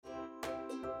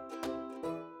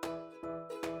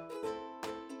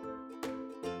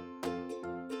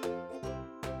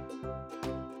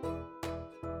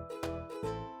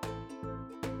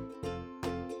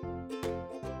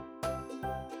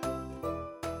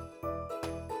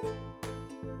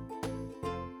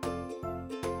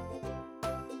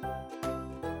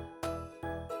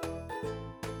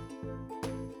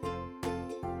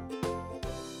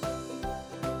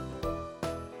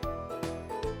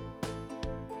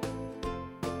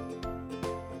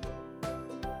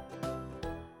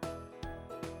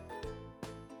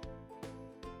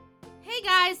Hey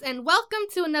guys, and welcome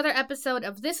to another episode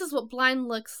of This Is What Blind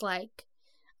Looks Like.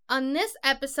 On this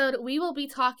episode, we will be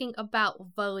talking about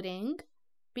voting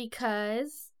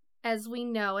because, as we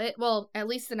know it, well, at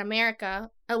least in America,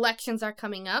 elections are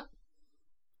coming up,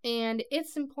 and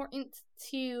it's important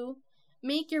to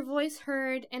make your voice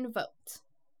heard and vote.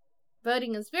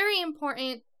 Voting is very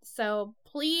important, so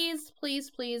please,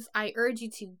 I urge you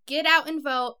to get out and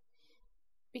vote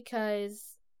because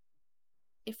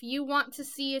if you want to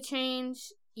see a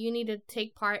change, you need to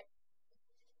take part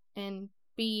and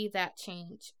be that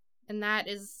change. And that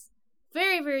is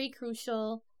very, very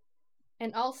crucial.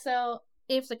 And also,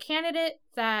 if the candidate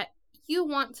that you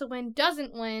want to win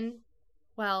doesn't win,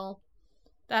 well,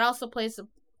 that also plays a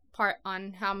part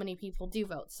on how many people do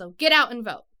vote. So get out and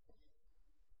vote.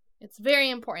 It's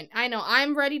very important. I know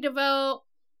I'm ready to vote,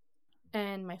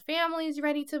 and my family's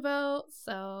ready to vote,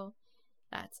 so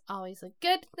that's always a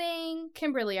good thing.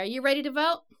 Kimberly, are you ready to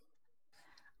vote?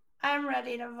 I'm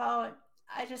ready to vote.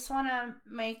 I just want to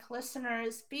make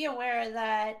listeners be aware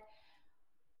that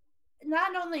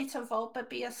not only to vote, but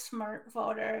be a smart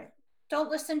voter.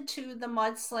 Don't listen to the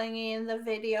mudslinging, the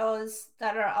videos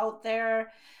that are out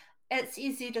there. It's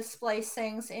easy to splice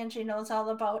things. Angie knows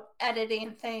all about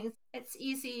editing things. It's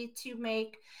easy to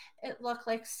make it look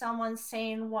like someone's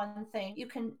saying one thing. You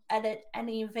can edit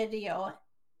any video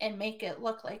and make it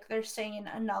look like they're saying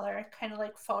another, kind of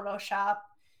like Photoshop.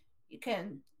 You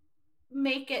can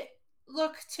make it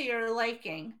look to your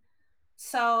liking.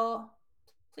 So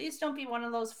please don't be one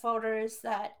of those voters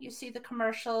that you see the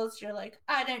commercials, you're like,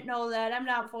 I didn't know that, I'm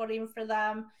not voting for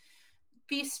them.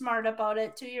 Be smart about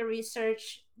it, do your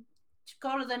research,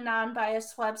 go to the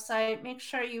non-biased website, make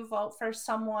sure you vote for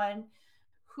someone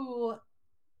who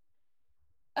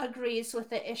agrees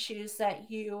with the issues that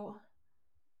you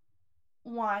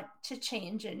want to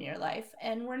change in your life.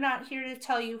 And we're not here to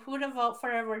tell you who to vote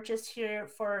for, we're just here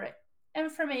for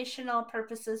informational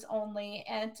purposes only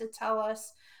and to tell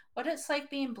us what it's like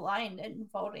being blind and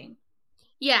voting.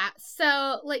 Yeah,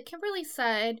 so like Kimberly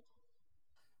said,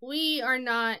 we are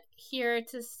not here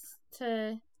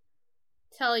to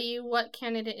tell you what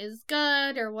candidate is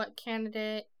good or what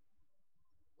candidate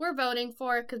we're voting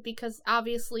for because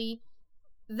obviously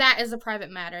that is a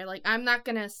private matter. Like, I'm not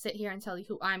going to sit here and tell you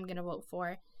who I'm going to vote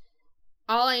for.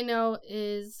 All I know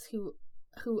is who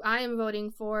I am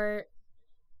voting for.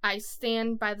 I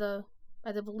stand by the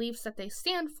beliefs that they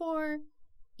stand for,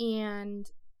 and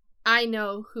I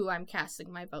know who I'm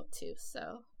casting my vote to.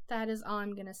 So that is all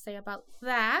I'm going to say about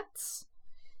that.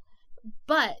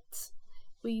 But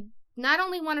we not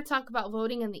only want to talk about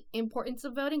voting and the importance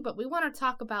of voting, but we want to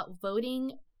talk about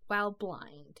voting while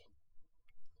blind.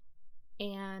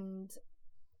 And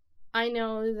I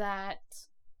know that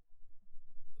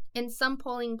in some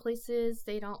polling places,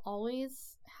 they don't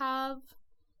always have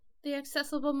the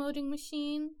accessible voting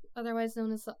machine, otherwise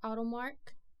known as the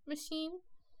AutoMark machine.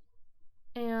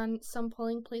 And some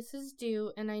polling places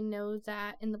do, and I know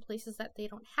that in the places that they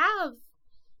don't have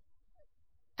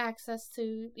access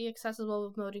to the accessible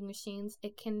voting machines,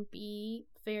 it can be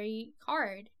very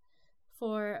hard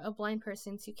for a blind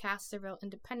person to cast their vote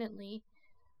independently.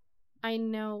 I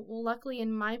know, luckily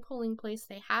in my polling place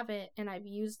they have it, and I've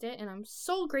used it, and I'm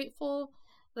so grateful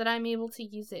that I'm able to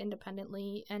use it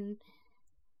independently. And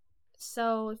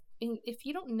so if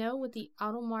you don't know what the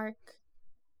AutoMark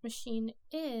machine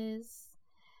is,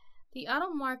 the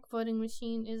AutoMark voting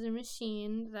machine is a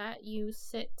machine that you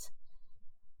sit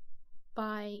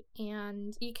by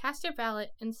and you cast your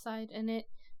ballot inside, and it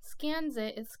scans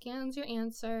your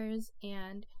answers,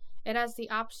 and it has the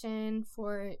option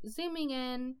for zooming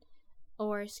in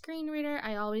or screen reader.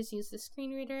 I always use the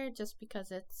screen reader just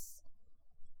because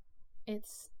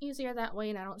it's easier that way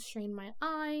and I don't strain my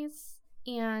eyes.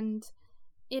 And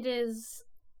it's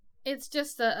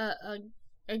just a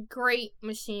great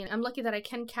machine. I'm lucky that I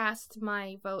can cast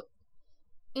my vote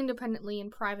independently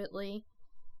and privately.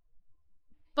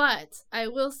 But I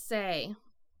will say,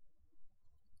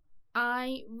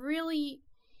 I know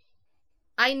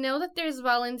that there's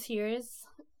volunteers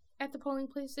at the polling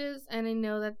places, and I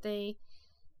know that they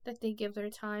give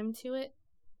their time to it,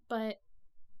 but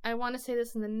I want to say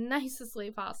this in the nicest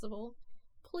way possible.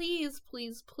 Please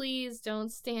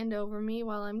don't stand over me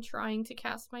while I'm trying to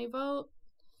cast my vote.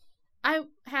 I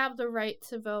have the right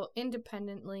to vote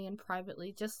independently and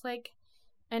privately, just like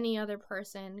any other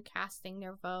person casting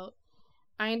their vote.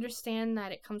 I understand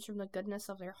that it comes from the goodness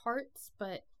of their hearts,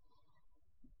 but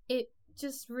it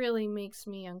just really makes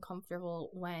me uncomfortable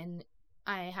when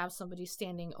I have somebody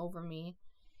standing over me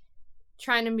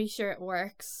trying to be sure it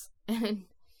works. And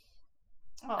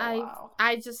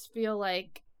I just feel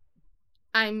like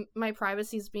my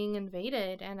privacy is being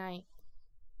invaded, and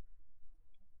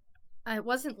it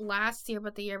wasn't last year,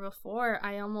 but the year before,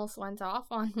 I almost went off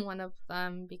on one of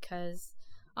them because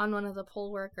on one of the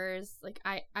poll workers, like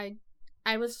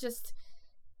I was just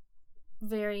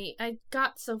I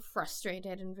got so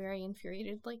frustrated and very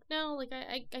infuriated. Like, no, like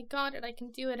I got it, I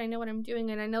can do it, I know what I'm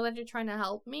doing, and I know that you're trying to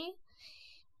help me,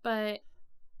 but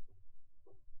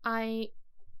I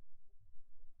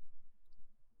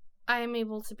am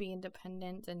able to be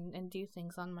independent and do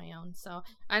things on my own. So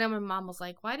I know my mom was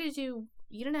like, why did you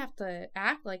didn't have to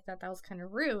act like that. That was kind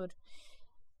of rude.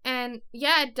 And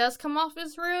yeah, it does come off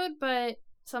as rude, but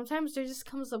sometimes there just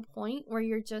comes a point where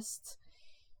you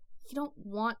don't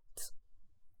want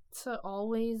to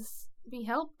always be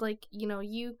helped. Like,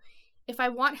 if I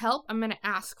want help, I'm going to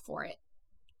ask for it.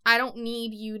 I don't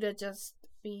need you to just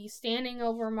be standing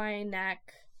over my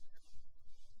neck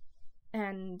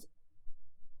and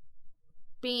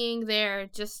being there.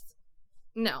 Just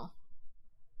no.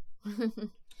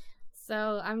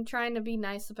 So I'm trying to be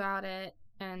nice about it,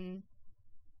 and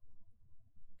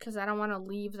because I don't want to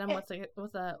leave them with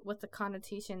the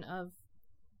connotation of,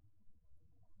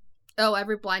 oh,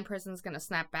 every blind person's gonna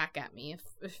snap back at me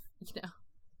if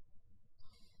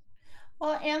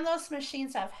Well, and those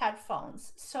machines have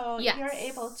headphones, so yes. You're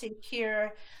able to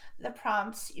hear the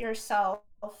prompts yourself.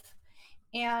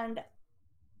 And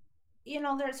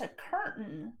there's a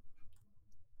curtain.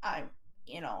 I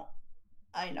know.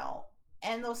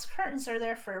 And those curtains are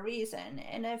there for a reason.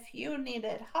 And if you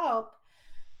needed help,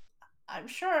 I'm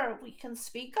sure we can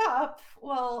speak up.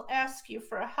 We'll ask you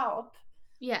for help.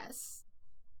 Yes.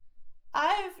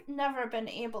 I've never been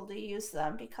able to use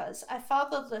them because I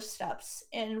followed the steps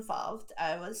involved.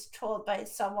 I was told by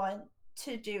someone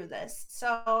to do this.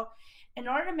 So, in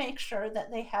order to make sure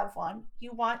that they have one,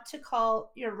 you want to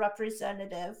call your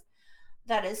representative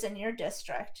that is in your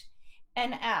district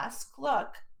and ask,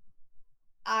 look,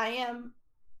 I am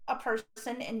a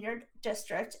person in your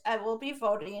district. I will be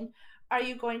voting. Are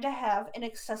you going to have an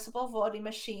accessible voting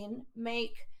machine?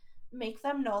 Make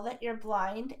them know that you're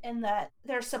blind and that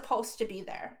they're supposed to be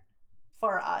there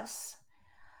for us.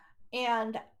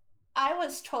 And I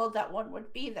was told that one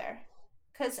would be there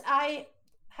because I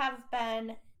have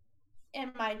been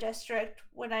in my district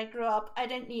when I grew up. I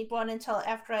didn't need one until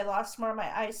after I lost more of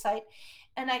my eyesight.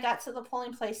 And I got to the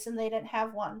polling place and they didn't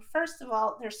have one. First of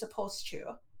all, they're supposed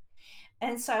to.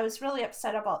 And so I was really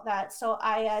upset about that. So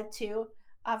I had to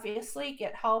obviously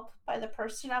get help by the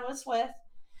person I was with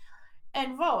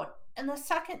and vote. And the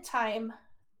second time,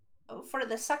 for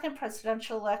the second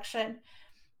presidential election,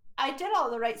 I did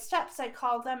all the right steps. I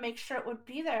called them, make sure it would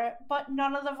be there, but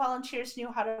none of the volunteers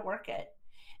knew how to work it.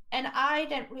 And I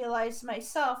didn't realize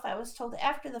myself, I was told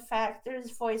after the fact,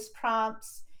 there's voice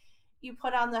prompts. You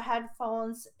put on the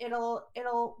headphones, it'll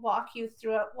walk you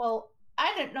through it. Well,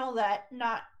 I didn't know that,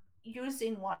 not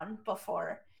using one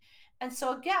before. And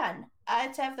so again, I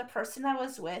had to have the person I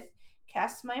was with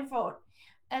cast my vote.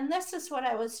 And this is what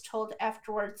I was told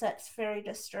afterwards that's very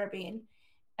disturbing.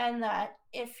 And that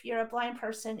if you're a blind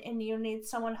person and you need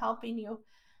someone helping you,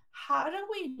 how do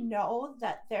we know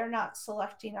that they're not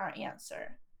selecting our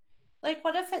answer? Like,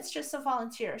 what if it's just a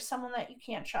volunteer, someone that you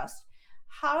can't trust?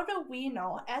 How do we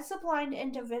know as a blind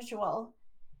individual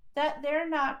that they're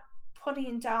not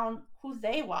putting down who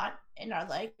they want and are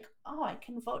like, oh, I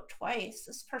can vote twice.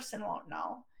 This person won't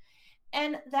know.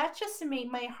 And that just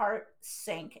made my heart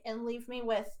sink and leave me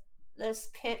with this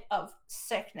pit of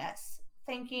sickness,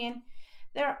 thinking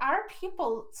there are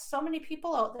people, so many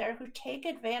people out there who take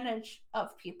advantage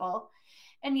of people.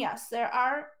 And yes, there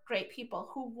are great people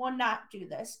who would not do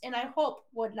this, and I hope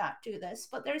would not do this,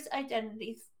 but there's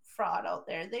identity fraud out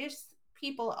there. There's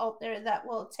people out there that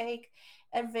will take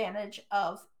advantage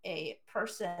of a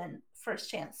person first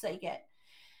chance they get.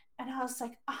 And I was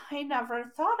like, I never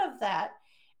thought of that.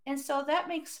 And so that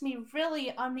makes me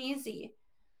really uneasy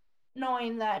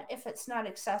knowing that if it's not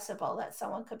accessible, that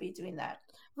someone could be doing that.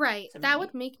 Right. That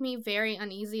would make me very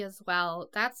uneasy as well.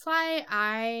 That's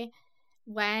why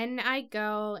when I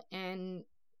go and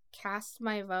cast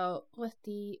my vote with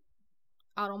the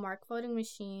AutoMark voting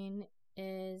machine,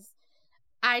 is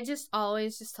I just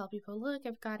always just tell people, look,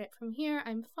 I've got it from here.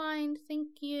 I'm fine.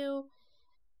 Thank you.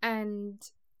 And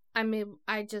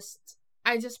I just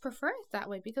prefer it that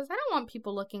way because I don't want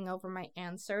people looking over my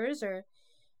answers or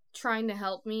trying to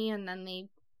help me and then they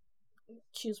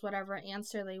choose whatever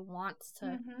answer they want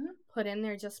to put in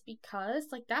there just because.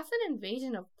 Like, that's an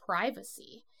invasion of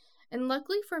privacy. And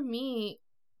luckily for me,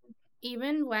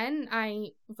 even when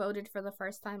I voted for the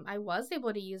first time, I was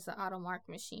able to use the AutoMark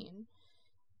machine.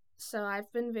 So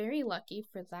I've been very lucky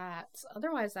for that.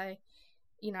 Otherwise, I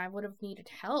would have needed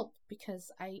help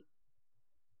because I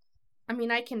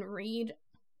can read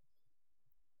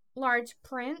large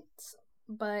print,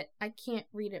 but I can't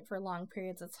read it for long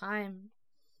periods of time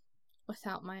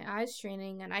without my eyes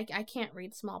straining, and I can't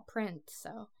read small print,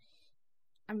 so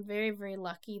I'm very, very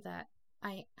lucky that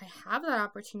I have that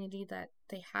opportunity, that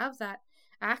they have that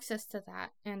access to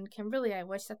that. And Kimberly, I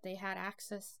wish that they had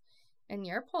access in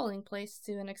your polling place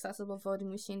to an accessible voting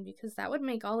machine, because that would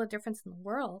make all the difference in the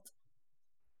world.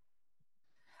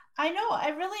 I know. I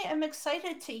really am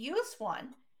excited to use one,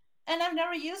 and I've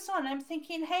never used one. I'm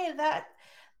thinking, hey, that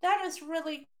is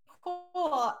really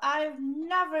cool. I've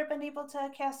never been able to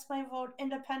cast my vote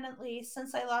independently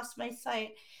since I lost my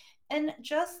sight, and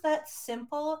just that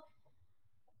simple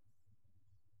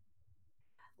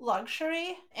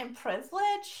luxury and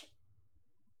privilege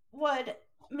would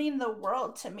mean the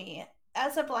world to me.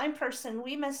 As a blind person,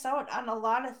 we miss out on a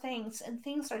lot of things, and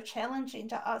things are challenging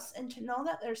to us. And to know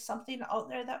that there's something out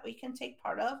there that we can take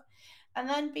part of, and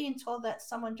then being told that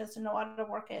someone doesn't know how to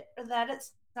work it or that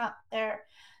it's not there,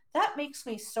 that makes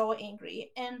me so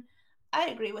angry. And I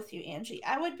agree with you, Angie.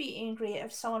 I would be angry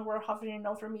if someone were hovering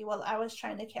over me while I was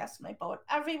trying to cast my vote.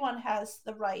 Everyone has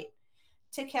the right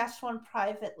to cast one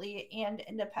privately and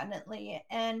independently,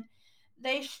 and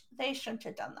they shouldn't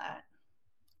have done that.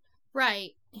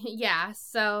 Right. Yeah.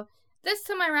 So this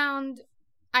time around,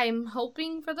 I'm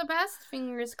hoping for the best.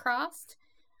 Fingers crossed.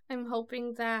 I'm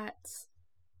hoping that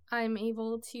I'm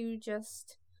able to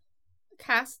just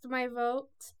cast my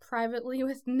vote privately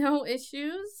with no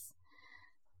issues.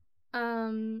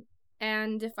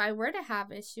 And if I were to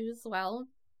have issues, well,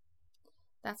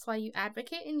 that's why you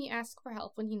advocate and you ask for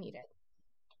help when you need it.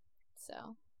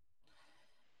 So,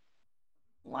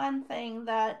 one thing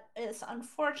that is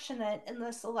unfortunate in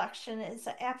this election is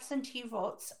that absentee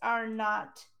votes are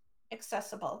not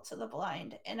accessible to the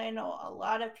blind. And I know a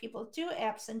lot of people do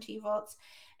absentee votes,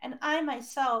 and I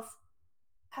myself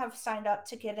have signed up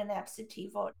to get an absentee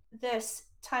vote this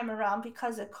time around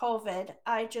because of COVID.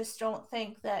 I just don't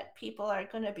think that people are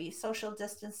going to be social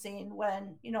distancing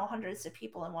when, hundreds of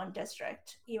people in one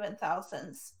district, even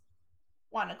thousands,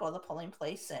 want to go to the polling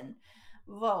place and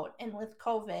vote. And with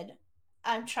COVID,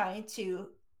 I'm trying to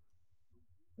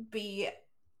be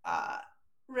uh,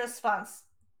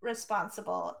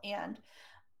 responsible and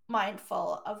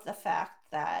mindful of the fact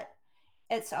that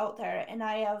it's out there, and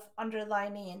I have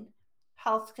underlying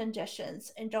health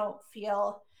conditions and don't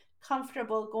feel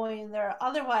comfortable going there.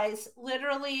 Otherwise,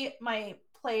 literally, my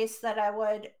place that I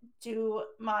would do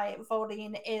my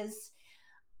voting is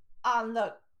on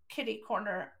the kitty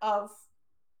corner of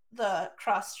the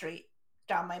cross street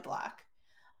down my block.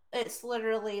 It's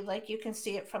literally like you can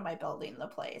see it from my building, the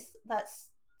place. That's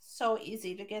so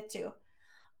easy to get to.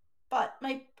 But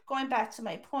my going back to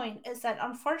my point is that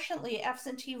unfortunately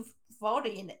absentee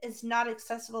voting is not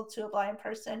accessible to a blind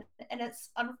person, and it's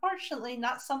unfortunately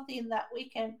not something that we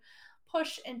can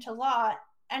push into law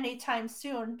anytime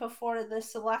soon before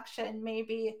this election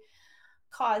maybe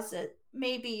cause it.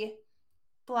 Maybe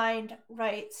blind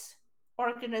rights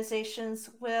organizations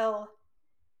will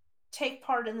take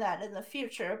part in that in the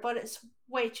future, but it's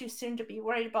way too soon to be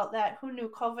worried about that. Who knew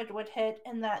COVID would hit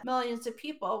and that millions of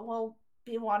people will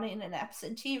be wanting an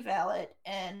absentee ballot,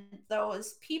 and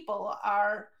those people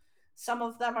are, some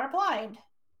of them are blind.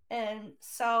 And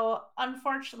so,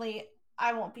 unfortunately,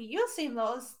 I won't be using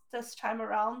those this time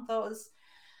around, those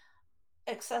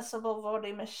accessible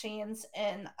voting machines,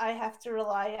 and I have to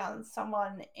rely on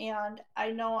someone. And I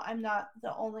know I'm not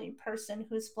the only person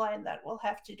who's blind that will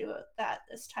have to do that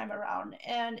this time around.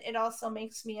 And it also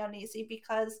makes me uneasy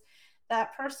because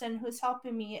that person who's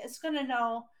helping me is going to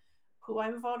know who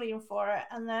I'm voting for,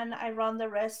 and then I run the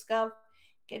risk of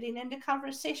getting into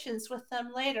conversations with them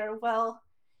later. Well,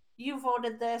 you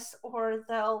voted this, or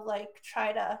they'll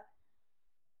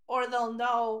or they'll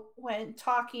know when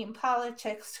talking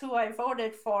politics who I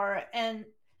voted for, and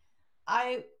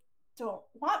I don't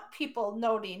want people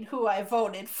noting who I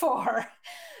voted for.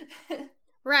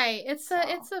 right. It's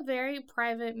a very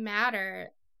private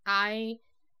matter. I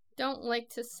don't like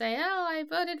to say, "Oh, I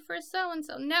voted for so and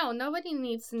so." No, nobody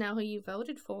needs to know who you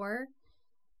voted for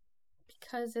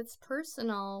because it's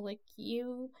personal.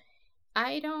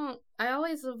 I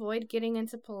always avoid getting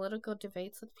into political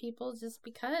debates with people just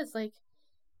because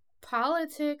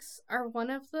politics are one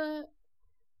of the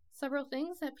several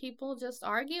things that people just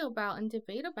argue about and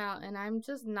debate about, and I'm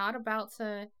just not about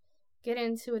to get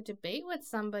into a debate with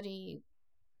somebody.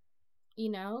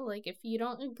 If you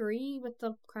don't agree with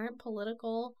the current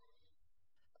political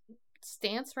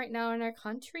stance right now in our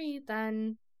country,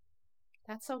 then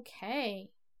that's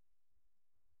okay.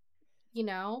 You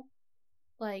know?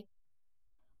 Like,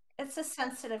 it's a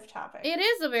sensitive topic. it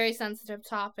is a very sensitive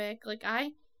topic.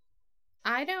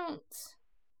 I don't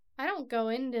I don't go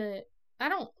into, I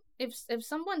don't, if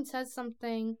someone says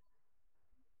something,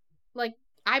 like,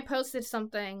 I posted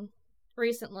something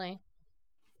recently,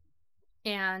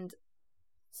 and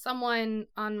someone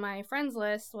on my friends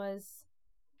list was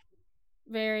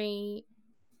very,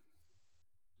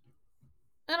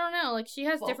 I don't know, like, she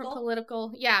has different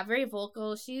political, very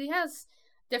vocal. She has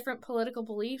different political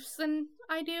beliefs than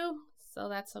I do, so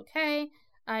that's okay.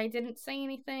 I didn't say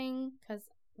anything, because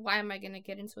why am I going to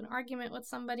get into an argument with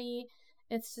somebody?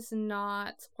 It's just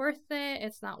not worth it.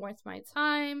 It's not worth my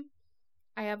time.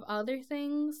 I have other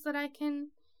things that I can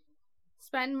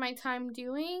spend my time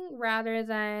doing rather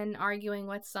than arguing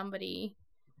with somebody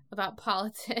about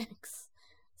politics.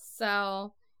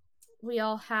 So we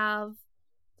all have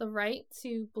the right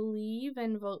to believe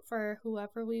and vote for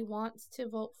whoever we want to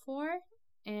vote for,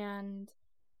 and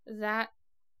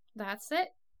that's it.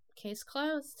 Case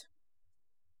closed.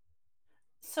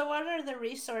 So, what are the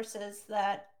resources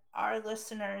that our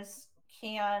listeners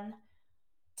can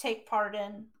take part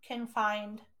in, can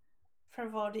find for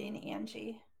voting,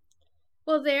 Angie?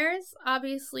 Well, there's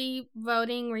obviously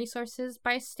voting resources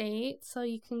by state, so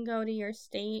you can go to your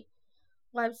state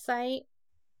website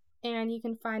and you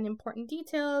can find important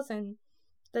details and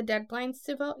the deadlines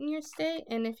to vote in your state,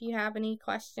 and if you have any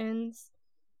questions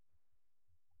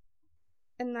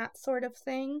and that sort of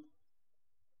thing.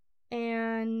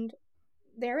 And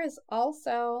there is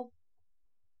also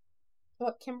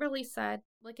what Kimberly said,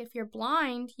 like, if you're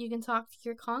blind, you can talk to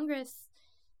your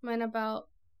congressman about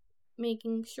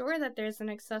making sure that there's an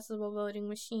accessible voting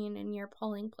machine in your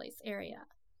polling place area.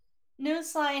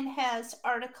 Newsline has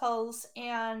articles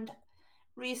and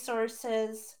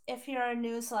resources, if you're a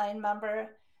Newsline member,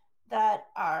 that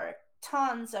are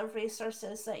tons of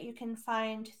resources that you can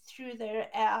find through their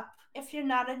app. If you're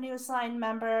not a Newsline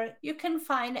member, you can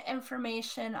find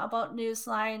information about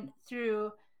Newsline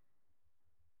through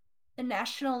the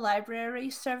National Library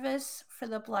Service for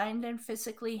the blind and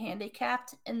physically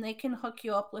handicapped, and they can hook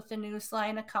you up with a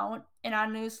Newsline account. And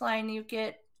on Newsline, you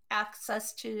get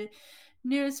access to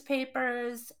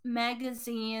newspapers,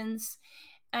 magazines,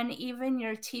 and even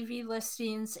your TV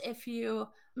listings. If you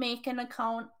make an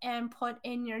account and put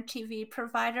in your TV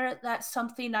provider, that's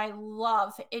something I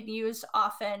love and use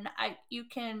often. You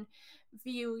can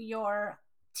view your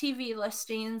TV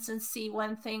listings and see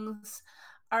when things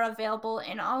are available,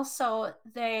 and also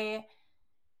they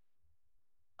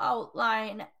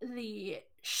outline the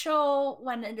show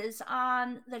when it is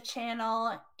on the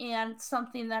channel. And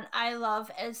something that I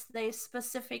love is they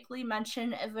specifically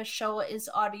mention if a show is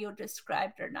audio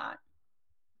described or not.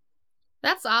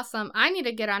 That's awesome. I need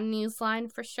to get on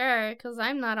Newsline for sure, because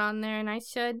I'm not on there, and I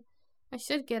should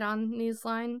get on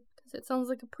Newsline because it sounds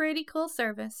like a pretty cool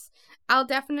service. I'll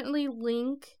definitely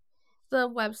link the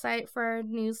website for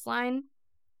Newsline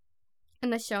in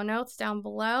the show notes down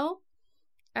below,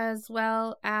 as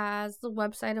well as the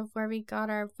website of where we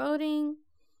got our voting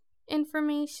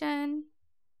information.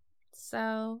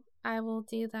 So I will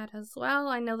do that as well.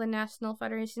 I know the National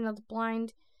Federation of the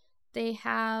Blind, they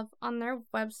have on their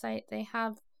website, they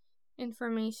have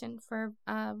information for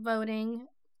voting,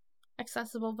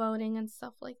 accessible voting, and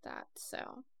stuff like that.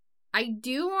 So I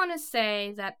do want to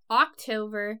say that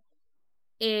October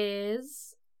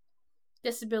is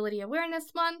Disability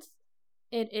Awareness Month.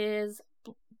 It is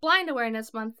Blind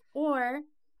Awareness Month, or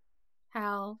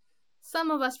how some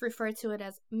of us refer to it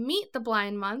as Meet the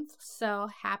Blind Month. So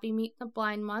happy Meet the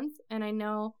Blind Month. And I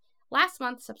know last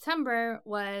month, September,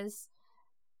 was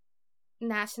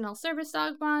National Service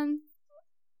Dog Month,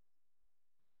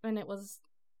 and it was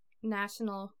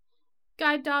National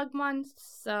Guide Dog Month.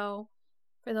 So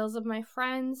for those of my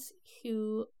friends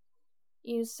who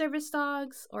use service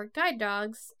dogs or guide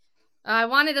dogs, I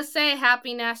wanted to say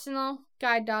Happy National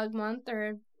Guide Dog Month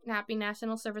or Happy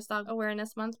National Service Dog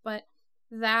Awareness Month, but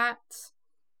that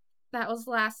was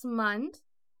last month,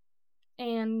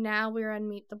 and now we're on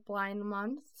Meet the Blind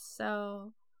Month.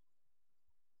 So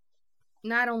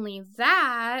not only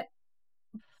that,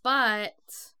 but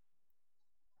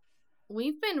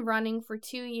we've been running for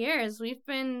 2 years. We've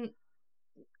been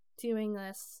doing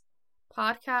this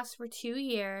podcast for 2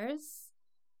 years,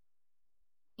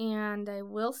 and I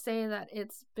will say that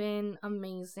it's been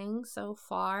amazing so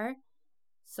far.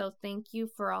 So thank you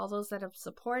for all those that have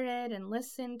supported and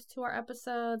listened to our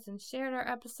episodes and shared our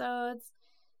episodes.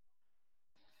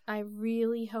 I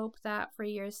really hope that for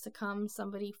years to come,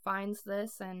 somebody finds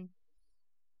this and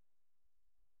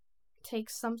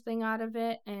takes something out of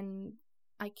it, and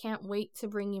I can't wait to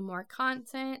bring you more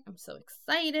content. I'm so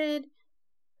excited.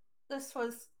 This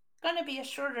was going to be a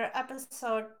shorter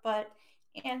episode, but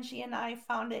Angie and I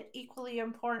found it equally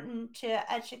important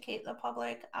to educate the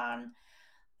public on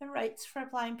the rights for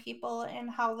blind people and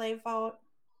how they vote.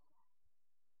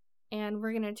 And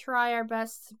we're going to try our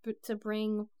best to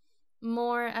bring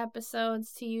more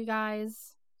episodes to you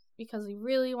guys, because we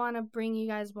really want to bring you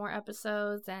guys more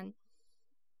episodes and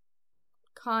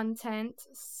content.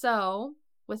 So,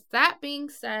 with that being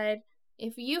said,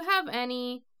 if you have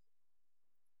any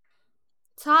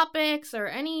topics or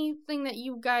anything that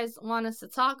you guys want us to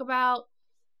talk about,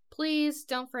 please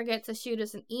don't forget to shoot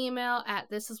us an email at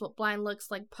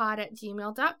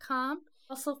thisiswhatblindlookslike@gmail.com.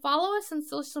 Also, follow us on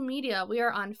social media. We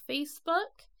are on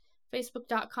Facebook,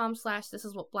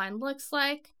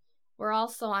 facebook.com/thisiswhatblindlookslike. We're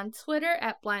also on Twitter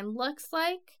at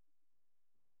blindlookslike.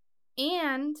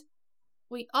 And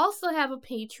we also have a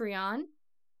Patreon.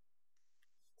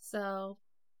 So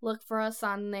look for us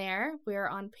on there. We're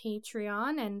on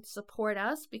Patreon, and support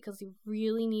us because we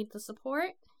really need the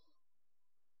support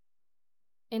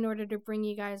in order to bring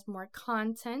you guys more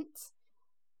content.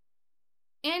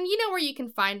 And you know where you can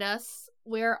find us.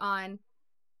 We're on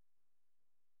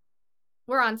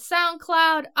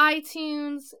SoundCloud,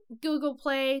 iTunes, Google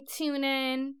Play,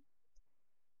 TuneIn.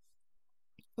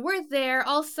 We're there.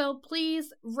 Also,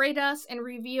 please rate us and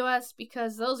review us,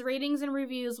 because those ratings and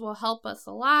reviews will help us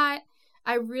a lot.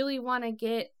 I really want to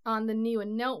get on the new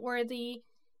and noteworthy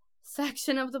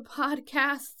section of the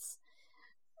podcasts.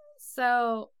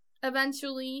 So,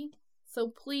 eventually. So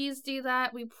please do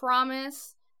that. We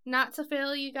promise not to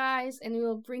fail you guys, and we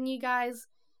will bring you guys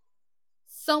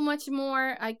so much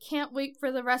more. I can't wait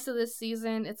for the rest of this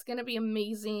season. It's going to be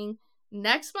amazing.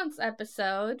 Next month's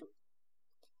episode,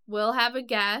 we'll have a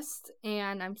guest,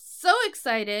 and I'm so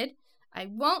excited. I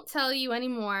won't tell you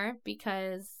anymore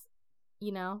because,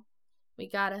 we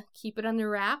gotta keep it under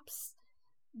wraps.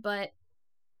 But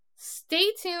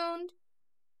stay tuned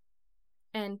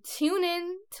and tune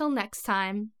in till next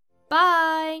time.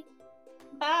 Bye!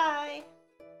 Bye!